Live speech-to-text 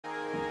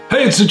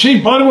Hey, it's the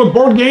Chief Bunny with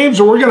Board Games,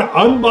 and we're going to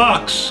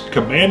unbox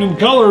Command &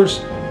 Colors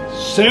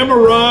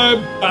Samurai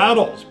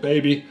Battles,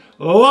 baby.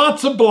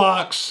 Lots of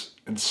blocks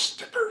and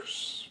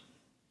stickers.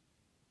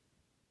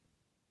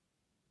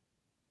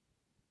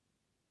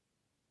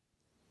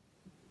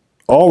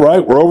 All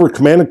right, we're over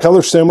Command &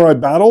 Colors Samurai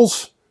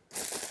Battles.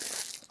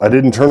 I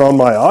didn't turn on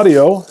my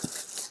audio,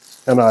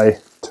 and I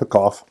took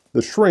off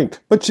the shrink,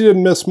 but you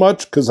didn't miss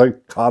much because I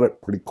caught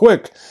it pretty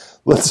quick.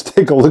 Let's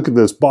take a look at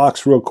this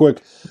box real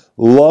quick.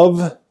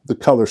 Love the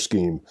color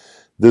scheme.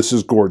 This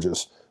is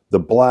gorgeous. The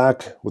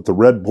black with the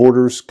red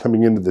borders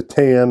coming into the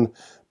tan,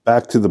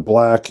 back to the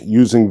black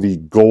using the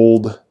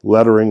gold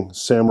lettering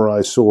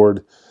samurai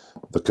sword,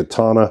 the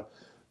katana,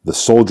 the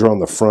soldier on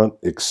the front,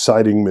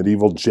 exciting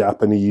medieval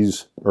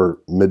Japanese or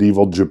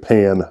medieval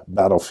Japan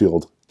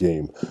battlefield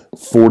game.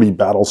 40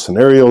 battle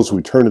scenarios.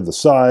 We turn to the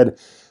side,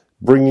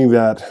 bringing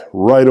that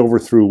right over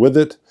through with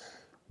it.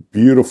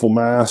 Beautiful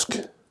mask.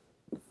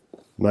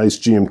 Nice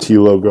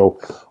GMT logo.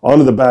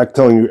 Onto the back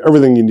telling you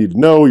everything you need to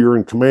know. You're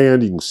in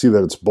command. You can see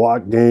that it's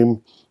block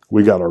game.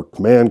 We got our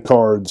command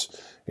cards,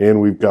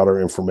 and we've got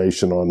our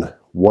information on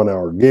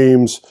 1-hour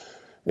games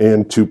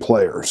and 2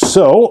 players.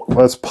 So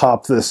let's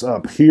pop this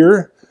up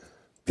here.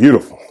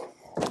 Beautiful.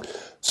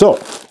 So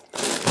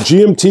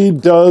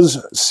GMT does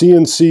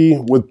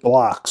CNC with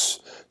blocks.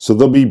 So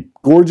there'll be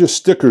gorgeous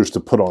stickers to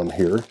put on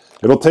here.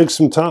 It'll take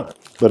some time,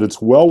 but it's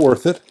well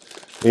worth it.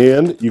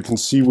 And you can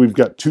see we've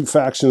got 2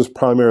 factions,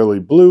 primarily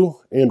blue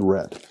and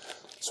red.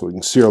 So we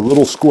can see our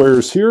little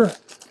squares here.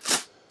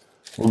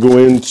 We'll go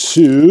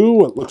into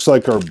what looks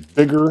like our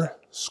bigger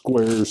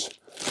squares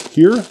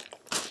here.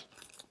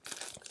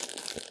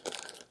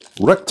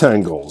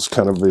 Rectangles,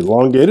 kind of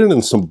elongated,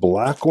 and some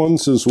black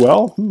ones as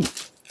well.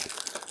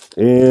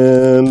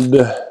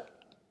 And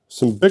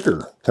some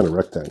bigger kind of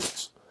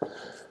rectangles.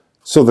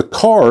 So the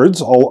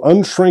cards, I'll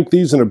unshrink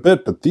these in a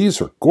bit, but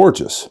these are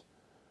gorgeous.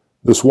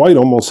 This white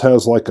almost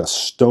has like a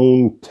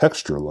stone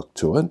texture look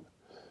to it.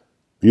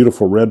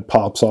 Beautiful red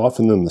pops off,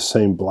 and then the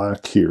same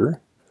black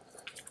here.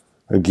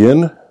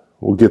 Again,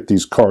 we'll get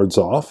these cards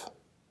off.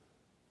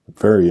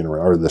 Very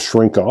interesting, or the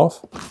shrink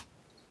off.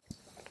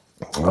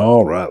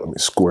 All right, let me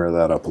square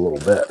that up a little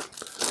bit.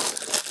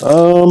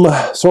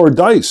 So our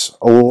dice.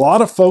 A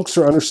lot of folks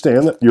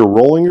understand that you're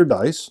rolling your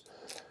dice.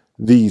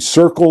 The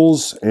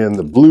circles and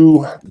the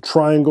blue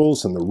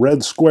triangles and the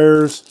red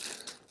squares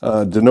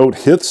denote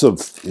hits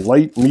of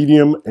light,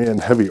 medium,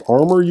 and heavy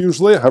armor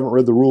usually. I haven't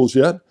read the rules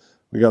yet.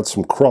 We got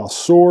some crossed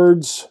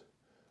swords,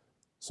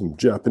 some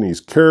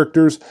Japanese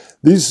characters.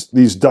 These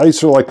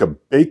dice are like a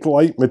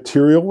bakelite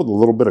material with a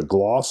little bit of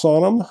gloss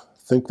on them. I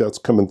think that's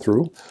coming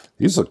through.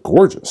 These look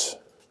gorgeous.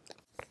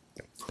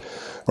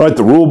 All right,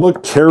 the rule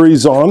book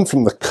carries on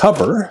from the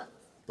cover,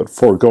 but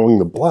foregoing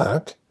the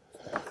black.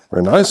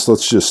 Very nice.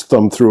 Let's just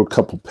thumb through a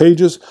couple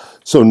pages.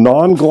 So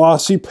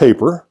non-glossy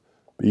paper.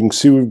 You can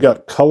see we've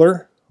got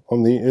color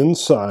on the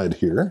inside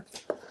here.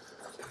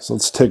 So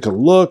let's take a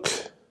look.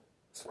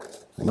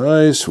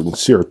 Nice. We can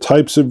see our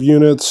types of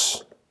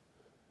units.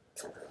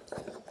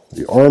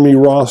 The army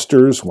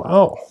rosters.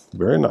 Wow.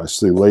 Very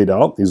nicely laid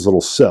out. These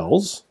little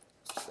cells.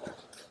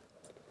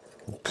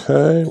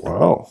 Okay.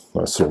 Wow.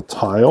 Nice little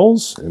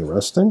tiles.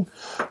 Interesting.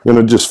 I'm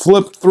going to just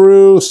flip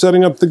through,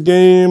 setting up the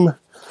game.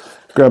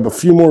 Grab a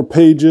few more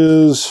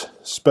pages.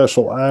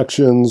 Special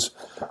actions.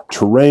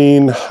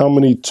 Terrain. How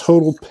many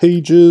total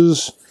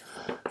pages?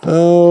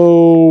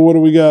 Oh, what do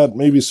we got?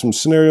 Maybe some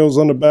scenarios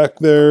on the back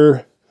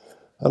there.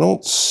 I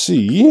don't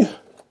see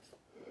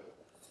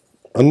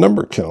a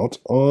number count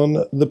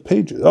on the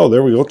pages. Oh,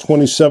 there we go.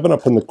 27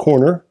 up in the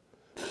corner.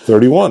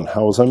 31.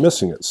 How was I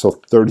missing it? So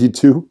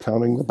 32,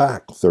 counting the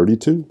back.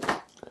 32.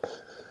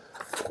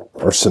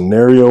 Our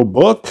scenario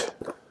book.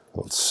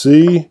 Let's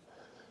see.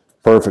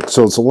 Perfect.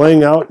 So it's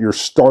laying out your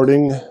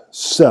starting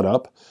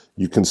setup.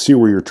 You can see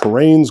where your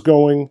terrain's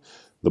going.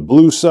 The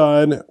blue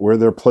side, where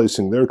they're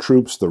placing their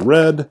troops, the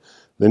red.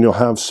 Then you'll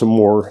have some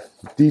more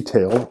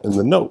detail in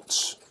the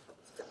notes.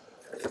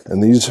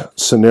 And these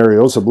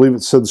scenarios, I believe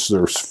it says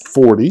there's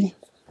 40.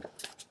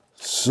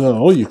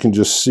 So you can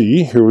just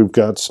see, here we've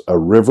got a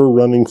river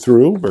running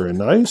through. Very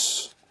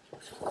nice.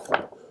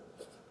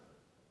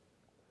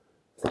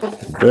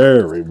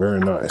 Very, very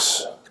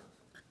nice.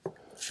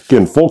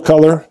 Again, full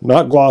color,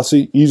 not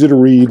glossy, easy to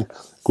read,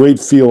 great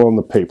feel on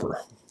the paper.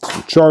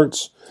 Some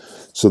charts.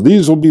 So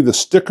these will be the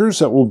stickers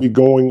that will be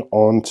going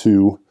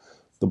onto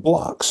the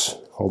blocks.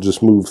 I'll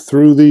just move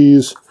through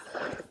these,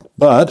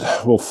 but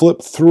we'll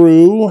flip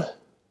through.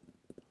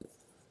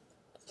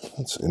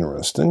 That's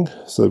interesting.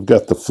 So I've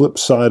got the flip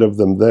side of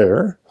them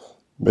there,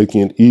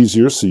 making it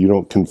easier so you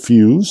don't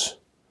confuse.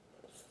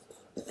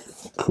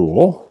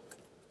 Cool.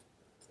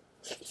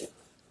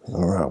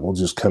 All right, we'll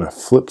just kind of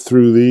flip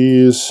through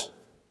these.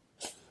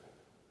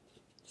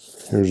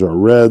 Here's our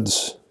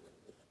reds.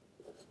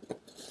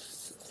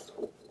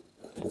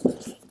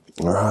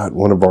 All right,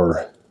 one of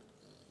our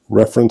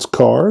reference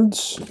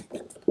cards.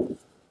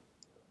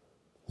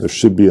 There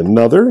should be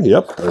another.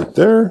 Yep, right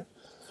there.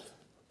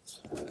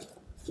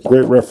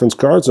 Great reference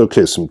cards.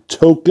 Okay, some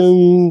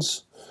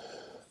tokens.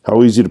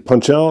 How easy to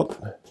punch out?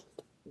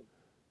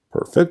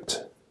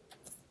 Perfect.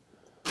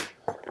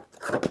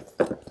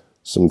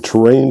 Some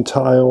terrain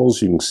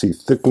tiles. You can see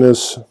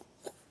thickness.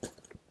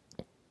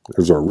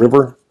 There's our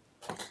river.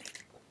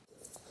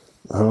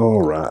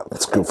 All right,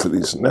 let's go for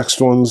these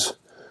next ones.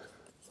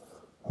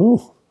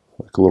 Oh,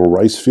 like a little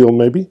rice field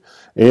maybe.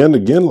 And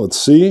again, let's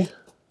see.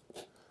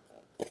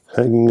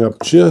 Hanging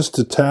up just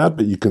a tad,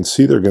 but you can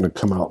see they're going to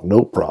come out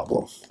no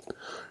problem.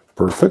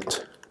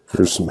 Perfect.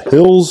 Here's some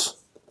hills.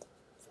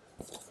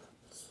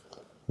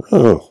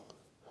 Oh,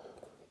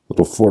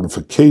 little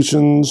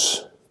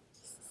fortifications.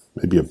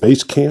 Maybe a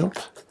base camp.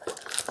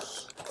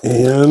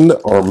 And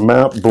our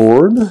map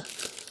board.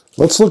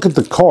 Let's look at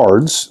the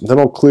cards. Then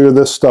I'll clear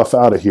this stuff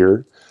out of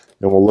here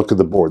and we'll look at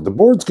the board. The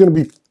board's going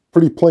to be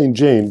pretty plain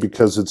Jane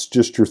because it's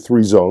just your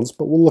 3 zones,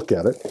 but we'll look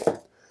at it.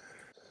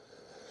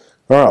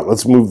 All right,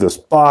 let's move this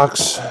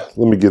box.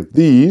 Let me get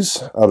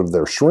these out of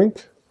their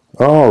shrink.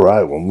 All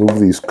right, we'll move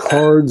these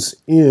cards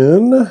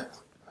in.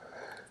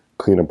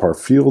 Clean up our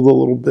field a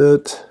little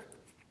bit.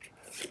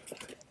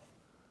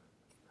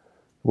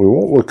 We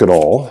won't look at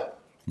all,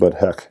 but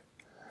heck,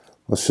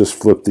 let's just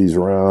flip these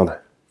around.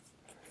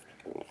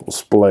 We'll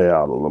splay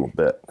out a little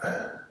bit.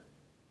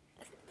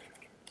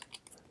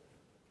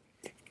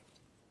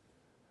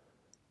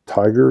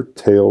 Tiger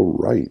tail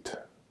right.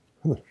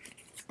 Huh.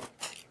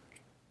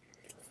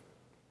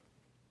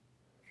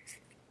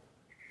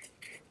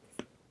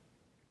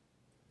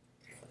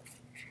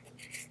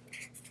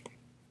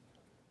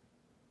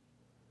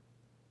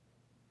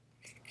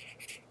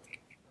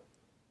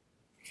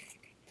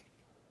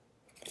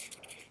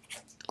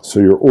 So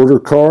your order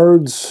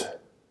cards.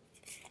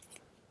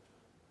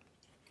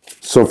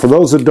 So for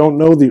those that don't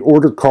know, the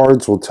order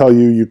cards will tell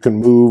you you can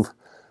move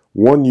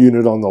 1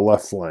 unit on the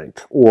left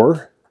flank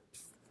or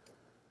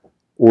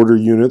order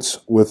units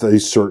with a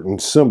certain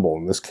symbol,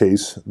 in this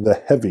case, the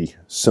heavy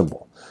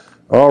symbol.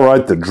 All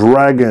right, the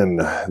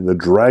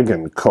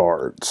dragon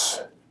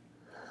cards.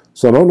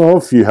 So I don't know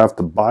if you have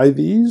to buy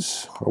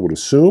these. I would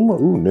assume.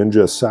 Ooh,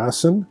 Ninja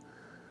Assassin,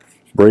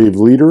 Brave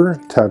Leader,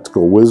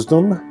 Tactical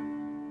Wisdom,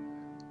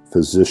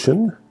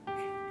 Physician,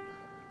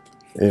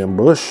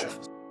 Ambush,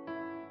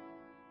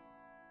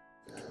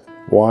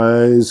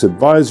 Wise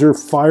Advisor,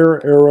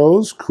 Fire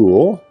Arrows,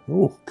 cool.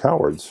 Ooh,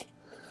 Cowards.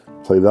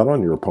 Play that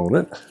on your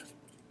opponent.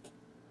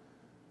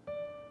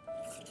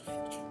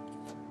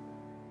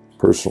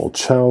 Personal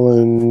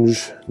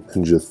Challenge,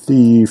 Ninja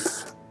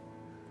Thief,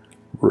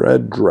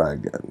 Red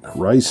Dragon,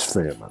 Rice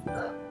Famine.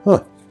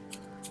 Huh.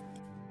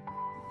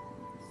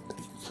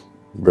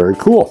 Very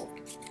cool.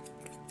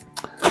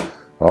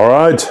 All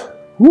right.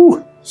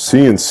 Woo.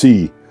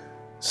 CNC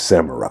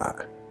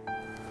Samurai.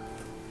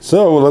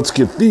 So let's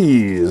get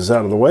these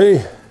out of the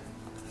way.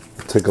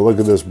 Take a look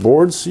at this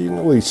board so you can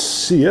at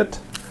least see it.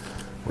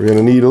 We're going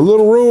to need a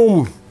little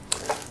room.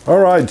 All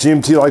right,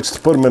 GMT likes to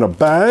put them in a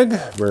bag.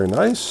 Very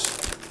nice.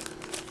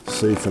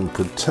 Safe and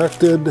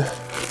protected.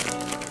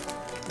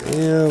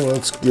 And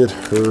let's get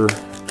her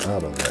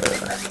out of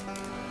there.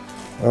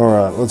 All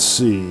right, let's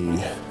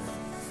see.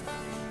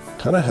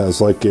 Kind of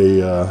has like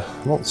a,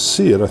 I don't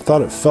see it. I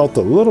thought it felt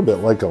a little bit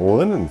like a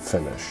linen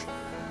finish.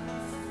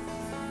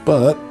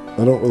 But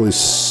I don't really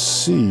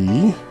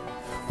see.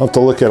 I'll have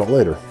to look at it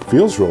later.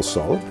 Feels real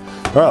solid.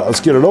 All right,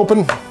 let's get it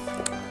open.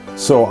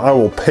 So I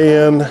will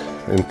pan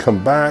and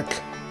come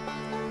back.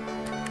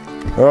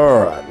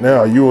 All right,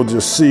 now you will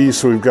just see,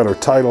 so we've got our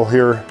title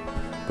here,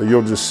 but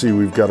you'll just see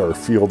we've got our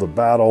field of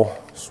battle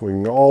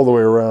swinging all the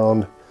way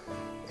around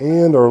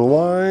and our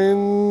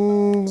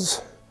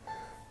lines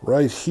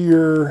right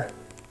here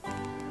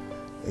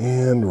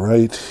and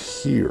right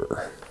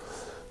here.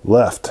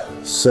 Left,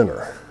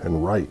 center,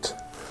 and right.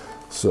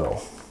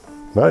 So,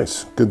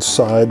 nice, good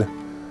side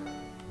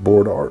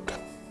board art.